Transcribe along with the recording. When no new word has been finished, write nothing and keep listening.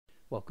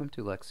Welcome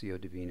to Lectio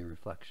Divina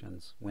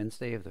Reflections,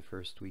 Wednesday of the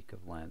first week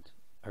of Lent,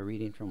 a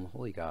reading from the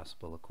Holy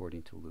Gospel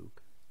according to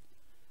Luke.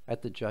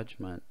 At the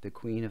judgment, the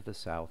Queen of the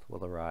South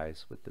will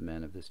arise with the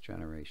men of this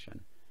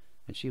generation,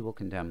 and she will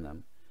condemn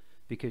them,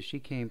 because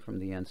she came from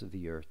the ends of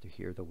the earth to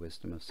hear the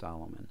wisdom of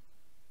Solomon.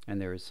 And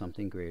there is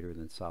something greater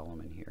than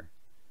Solomon here.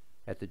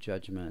 At the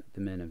judgment, the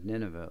men of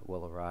Nineveh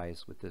will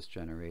arise with this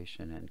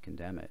generation and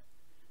condemn it,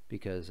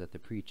 because at the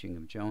preaching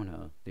of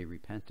Jonah they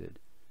repented,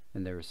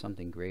 and there is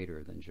something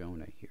greater than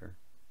Jonah here.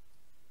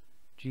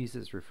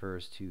 Jesus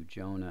refers to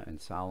Jonah and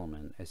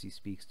Solomon as he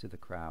speaks to the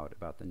crowd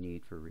about the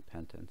need for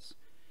repentance.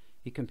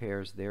 He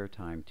compares their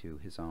time to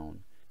his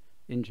own.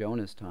 In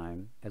Jonah's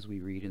time, as we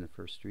read in the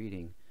first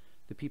reading,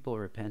 the people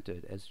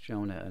repented as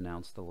Jonah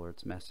announced the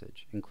Lord's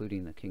message,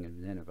 including the king of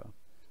Nineveh.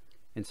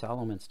 In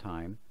Solomon's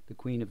time, the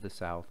Queen of the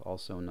South,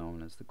 also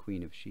known as the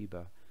Queen of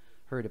Sheba,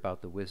 heard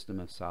about the wisdom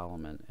of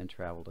Solomon and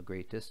traveled a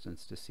great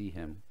distance to see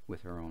him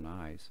with her own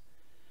eyes.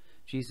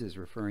 Jesus,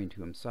 referring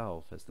to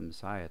himself as the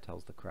Messiah,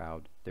 tells the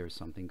crowd there is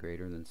something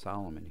greater than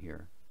Solomon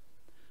here.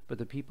 But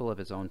the people of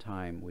his own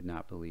time would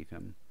not believe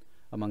him.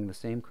 Among the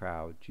same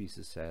crowd,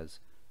 Jesus says,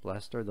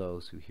 "Blessed are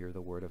those who hear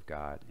the word of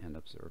God and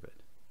observe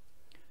it."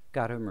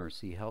 God of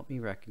mercy, help me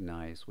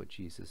recognize what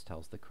Jesus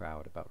tells the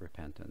crowd about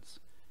repentance,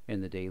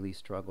 in the daily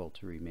struggle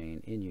to remain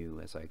in you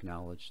as I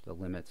acknowledge the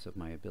limits of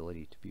my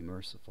ability to be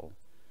merciful.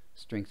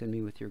 Strengthen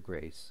me with your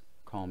grace,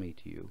 call me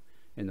to you.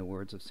 In the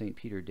words of St.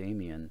 Peter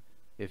Damian,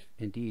 if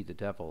indeed the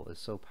devil is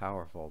so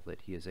powerful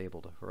that he is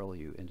able to hurl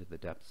you into the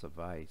depths of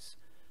vice,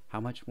 how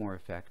much more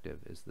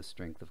effective is the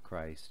strength of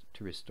Christ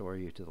to restore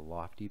you to the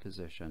lofty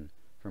position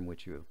from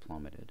which you have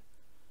plummeted.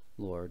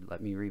 Lord,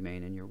 let me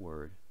remain in your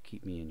word,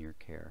 keep me in your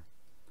care.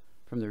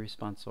 From the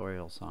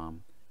responsorial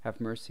psalm, have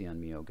mercy on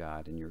me, O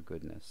God, in your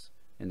goodness.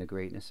 In the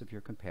greatness of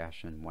your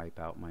compassion, wipe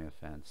out my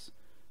offense.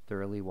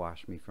 Thoroughly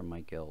wash me from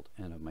my guilt,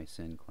 and of my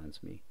sin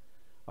cleanse me.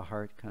 A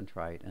heart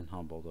contrite and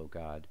humbled, O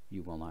God,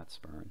 you will not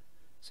spurn.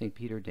 St.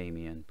 Peter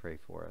Damian, pray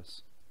for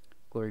us.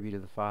 Glory be to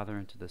the Father,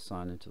 and to the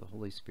Son, and to the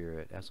Holy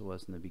Spirit, as it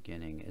was in the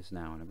beginning, is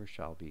now, and ever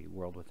shall be,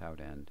 world without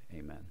end.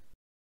 Amen.